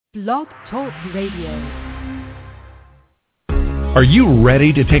Blog Talk Radio. Are you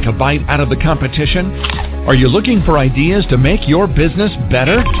ready to take a bite out of the competition? Are you looking for ideas to make your business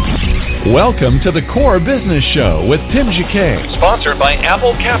better? Welcome to the Core Business Show with Tim Jacquet, sponsored by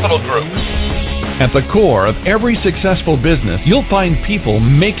Apple Capital Group. At the core of every successful business, you'll find people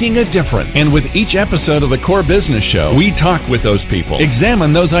making a difference. And with each episode of the Core Business Show, we talk with those people,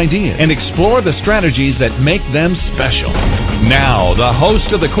 examine those ideas, and explore the strategies that make them special. Now, the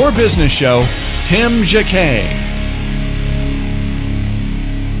host of the Core Business Show, Tim Jacquet.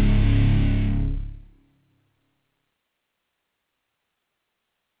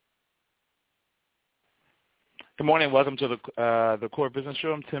 Good morning. Welcome to the Core Business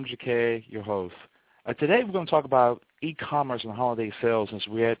Show. I'm Tim Jacquet, your host. Today we're going to talk about e-commerce and holiday sales since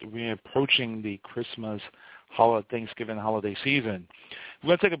we're approaching the Christmas, Thanksgiving holiday season. We're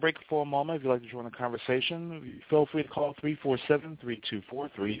going to take a break for a moment. If you'd like to join the conversation, feel free to call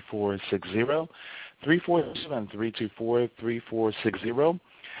 347-324-3460, 347-324-3460.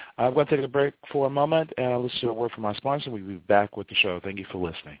 We're going to take a break for a moment and listen to a word from our sponsor. We'll be back with the show. Thank you for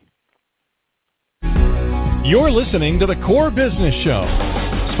listening. You're listening to the Core Business Show,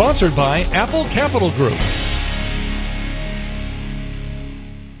 sponsored by Apple Capital Group.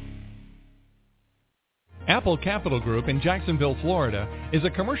 Apple Capital Group in Jacksonville, Florida, is a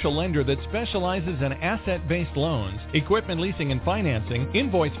commercial lender that specializes in asset-based loans, equipment leasing and financing,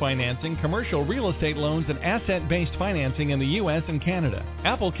 invoice financing, commercial real estate loans, and asset-based financing in the U.S. and Canada.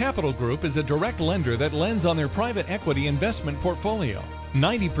 Apple Capital Group is a direct lender that lends on their private equity investment portfolio.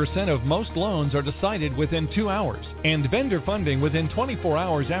 90% of most loans are decided within 2 hours, and vendor funding within 24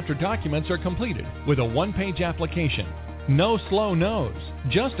 hours after documents are completed with a one-page application. No slow no's,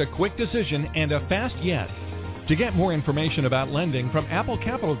 just a quick decision and a fast yes. To get more information about lending from Apple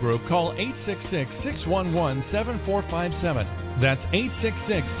Capital Group, call 866-611-7457. That's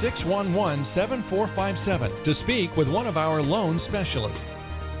 866-611-7457 to speak with one of our loan specialists.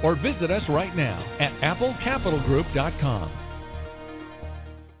 Or visit us right now at applecapitalgroup.com.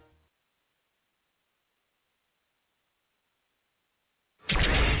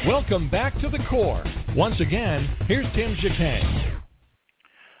 Welcome back to the Core. Once again, here's Tim Jacquet.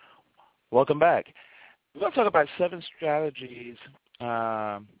 Welcome back. We're going to talk about seven strategies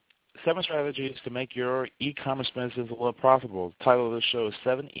to make your e-commerce business a little profitable. The title of the show is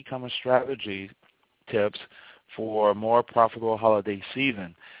 7 E-commerce Strategy Tips for a More Profitable Holiday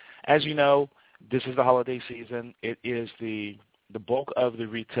Season. As you know, this is the holiday season. It is the bulk of the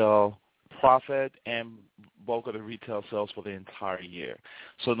retail profit and bulk of the retail sales for the entire year.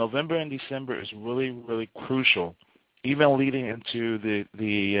 So November and December is really, really crucial. Even leading into the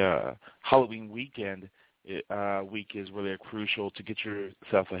Halloween weekend week is really crucial to get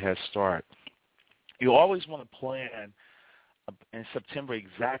yourself a head start. You always want to plan in September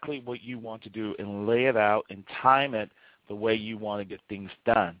exactly what you want to do and lay it out and time it the way you want to get things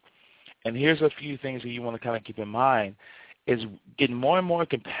done. And here's a few things that you want to kind of keep in mind is getting more and more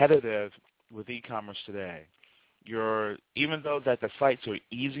competitive with e-commerce today. Even though that the sites are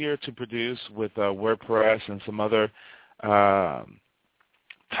easier to produce with WordPress and some other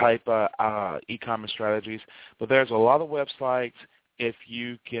type e-commerce strategies, but there's a lot of websites. If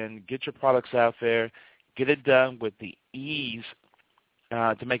you can get your products out there, get it done with the ease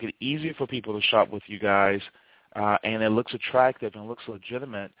to make it easier for people to shop with you guys, and it looks attractive and looks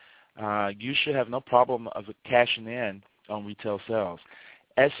legitimate, you should have no problem of cashing in on retail sales.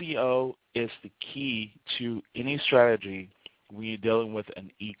 SEO is the key to any strategy when you're dealing with an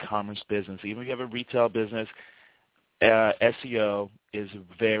e-commerce business. Even if you have a retail business, SEO is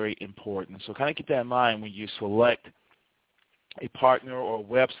very important. So kind of keep that in mind when you select a partner or a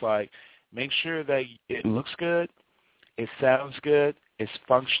website. Make sure that it looks good, it sounds good, it's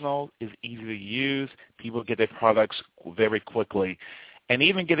functional, it's easy to use, people get their products very quickly. And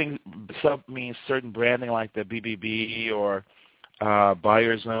even getting certain branding like the BBB or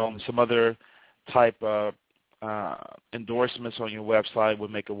Buyer Zone, some other type of endorsements on your website would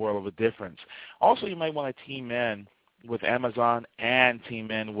make a world of a difference. Also, you might want to team in with Amazon and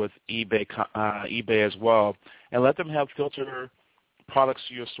team in with eBay as well, and let them help filter products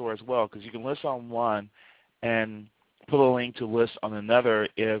to your store as well, because you can list on one and put a link to list on another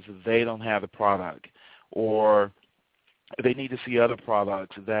if they don't have the product, or if they need to see other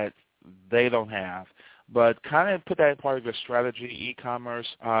products that they don't have. But kind of put that in part of your strategy,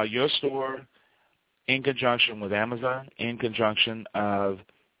 e-commerce, your store in conjunction with Amazon, in conjunction of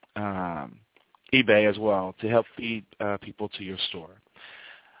eBay as well to help feed people to your store.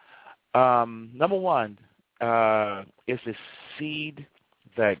 Number one is the seed,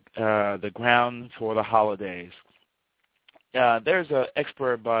 the ground for the holidays. there's an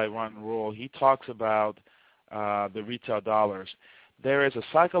expert by Ron Rule. He talks about the retail dollars. There is a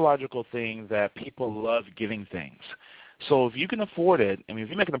psychological thing that people love giving things. So if you can afford it, I mean, if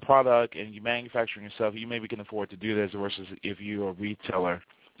you're making a product and you're manufacturing yourself, you maybe can afford to do this versus if you're a reseller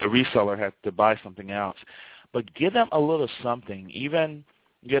has to buy something else. But give them a little something. Even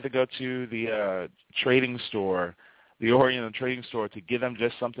you have to go to the trading store, the Oriental trading store, to give them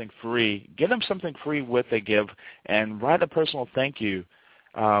just something free. Give them something free with a gift and write a personal thank you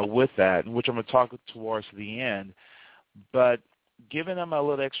with that, which I'm going to talk towards the end. But giving them a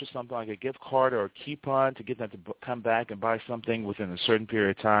little extra something like a gift card or a coupon to get them to come back and buy something within a certain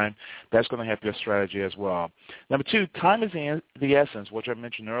period of time, that's going to help your strategy as well. Number 2, time is the essence, which I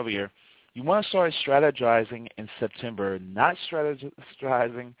mentioned earlier. You want to start strategizing in September, not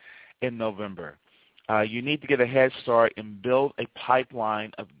strategizing in November. You need to get a head start and build a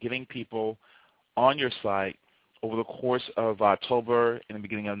pipeline of getting people on your site over the course of October and the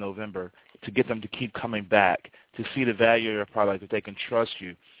beginning of November to get them to keep coming back, to see the value of your product, that they can trust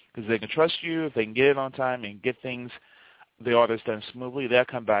you. Because they can trust you, if they can get it on time and get the orders done smoothly, they'll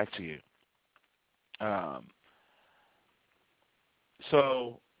come back to you.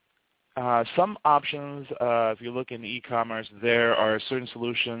 Some options, if you look in e-commerce, there are certain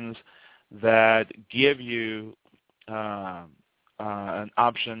solutions that give you an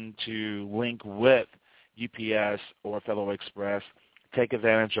option to link with UPS or Federal Express. Take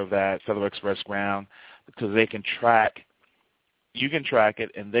advantage of that Federal Express ground because they can track, you can track it,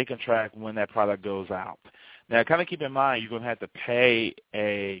 and they can track when that product goes out. Now, kind of keep in mind, you're going to have to pay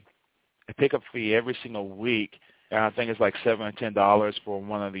a pickup fee every single week. I think it's like $7 or $10 for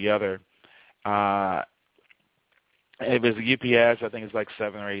one or the other. If it's a UPS, I think it's like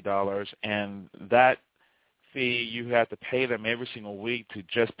 $7 or $8, and that fee you have to pay them every single week to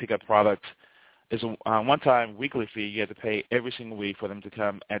just pick up products. It's a one-time weekly fee you have to pay every single week for them to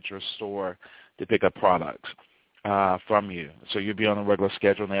come at your store to pick up products from you. So you'll be on a regular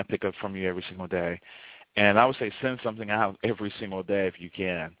schedule, and they'll pick up from you every single day. And I would say send something out every single day if you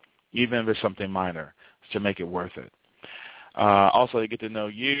can, even if it's something minor, to make it worth it. Also, they get to know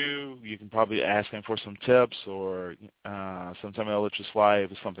you. You can probably ask them for some tips, or sometimes they'll let you slide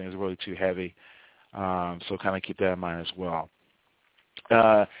if something is really too heavy. So kind of keep that in mind as well.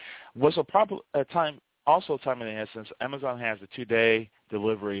 What's a proper time in the essence, Amazon has a 2-day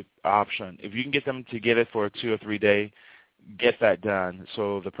delivery option. If you can get them to get it for a 2 or 3 day, get that done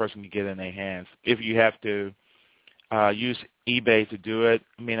so the person can get it in their hands. If you have to use eBay to do it,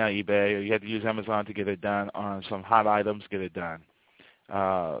 not eBay, or you have to use Amazon to get it done on some hot items, get it done.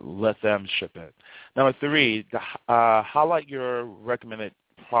 Let them ship it. Number 3, highlight your recommended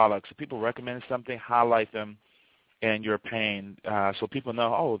products. If people recommend something, highlight them in your pane so people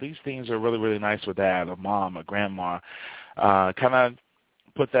know, oh, these things are really, really nice for dad or mom or grandma. Kind of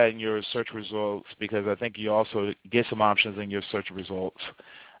put that in your search results, because I think you also get some options in your search results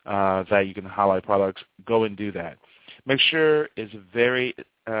that you can highlight products. Go and do that. Make sure it's very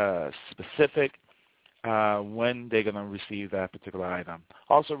specific when they're going to receive that particular item.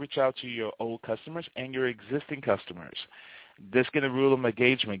 Also, reach out to your old customers and your existing customers. Just get a rule of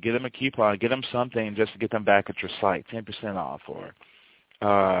engagement. Get them a coupon. Get them something just to get them back at your site, 10% off or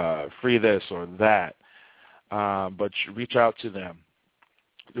free this or that. But reach out to them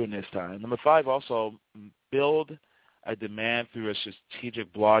during this time. Number 5, also build a demand through a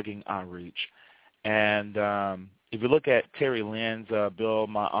strategic blogging outreach. And if you look at Terry Lynn's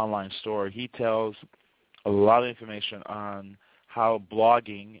Build My Online Store, he tells a lot of information on how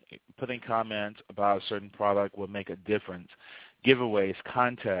blogging, putting comments about a certain product will make a difference. Giveaways,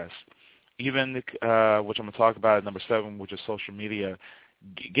 contests, even which I'm going to talk about at number 7, which is social media.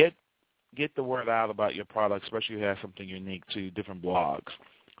 Get the word out about your product, especially if you have something unique, to different blogs.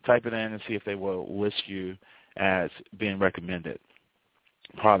 Type it in and see if they will list you as being recommended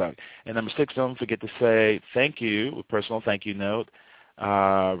product. And number 6, don't forget to say thank you, a personal thank you note,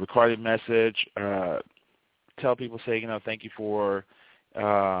 recorded message. Tell people, say, thank you for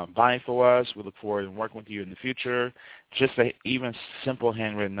buying for us. We look forward to working with you in the future. Just an even simple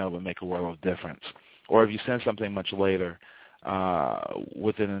handwritten note would make a world of difference. Or if you send something much later,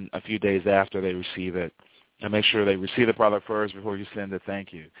 within a few days after they receive it, and make sure they receive the product first before you send a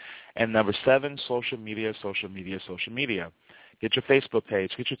thank you. And number 7, social media, social media, social media. Get your Facebook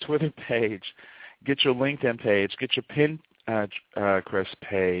page, get your Twitter page, get your LinkedIn page, get your Pinterest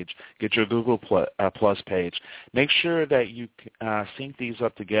page, get your Google Plus page. Make sure that you sync these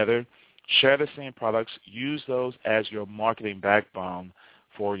up together, share the same products, use those as your marketing backbone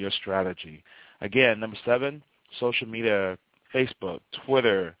for your strategy. Again, number 7, social media, Facebook,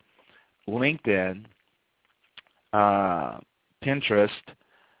 Twitter, LinkedIn, Pinterest,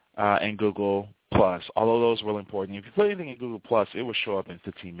 and Google Plus. All of those are really important. If you put anything in Google Plus, it will show up in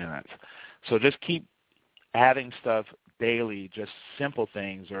 15 minutes. So just keep adding stuff daily, just simple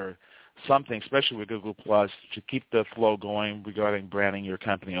things or something, especially with Google Plus, to keep the flow going regarding branding your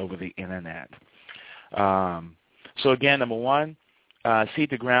company over the internet. So again, number one, seed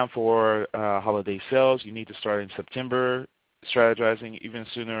the ground for holiday sales. You need to start in September, strategizing even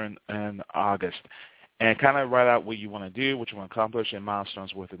sooner in August. And kind of write out what you want to do, what you want to accomplish, and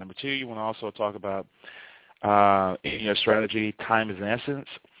milestones with it. Number two, you want to also talk about in your strategy, time is an essence.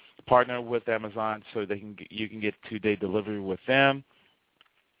 Partner with Amazon so you can get 2-day delivery with them.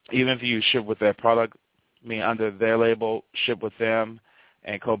 Even if you ship with their product, under their label, ship with them,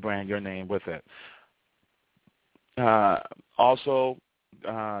 and co-brand your name with it. Also,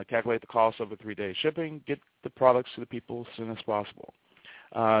 calculate the cost of a 3-day shipping. Get the products to the people as soon as possible.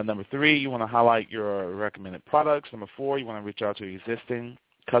 Number three, you want to highlight your recommended products. Number four, you want to reach out to existing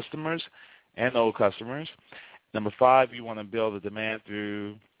customers and old customers. Number five, you want to build the demand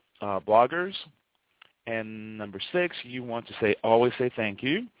through bloggers. And number six, you want to always say thank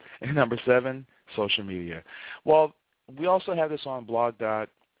you. And number seven, social media. Well, we also have this on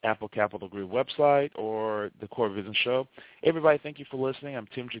blog.Apple Capital Group website or the Core Business Show. Everybody, thank you for listening. I'm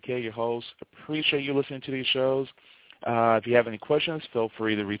Tim Jacquet, your host. Appreciate you listening to these shows. If you have any questions, feel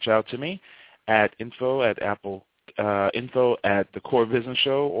free to reach out to me at info at the Core Business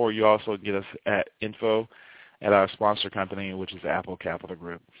Show, or you also get us at info at our sponsor company, which is Apple Capital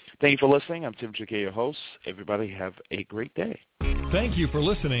Group. Thank you for listening. I'm Tim Jacquet, your host. Everybody have a great day. Thank you for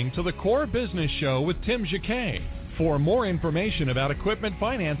listening to the Core Business Show with Tim Jacquet. For more information about equipment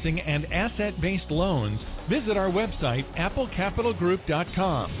financing and asset-based loans, visit our website,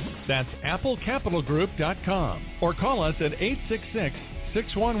 applecapitalgroup.com. That's applecapitalgroup.com. Or call us at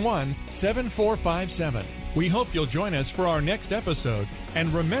 866-611-7457. We hope you'll join us for our next episode.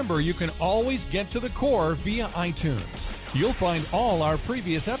 And remember, you can always get to the Core via iTunes. You'll find all our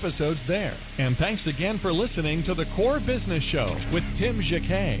previous episodes there. And thanks again for listening to the Core Business Show with Tim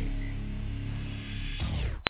Jacquet.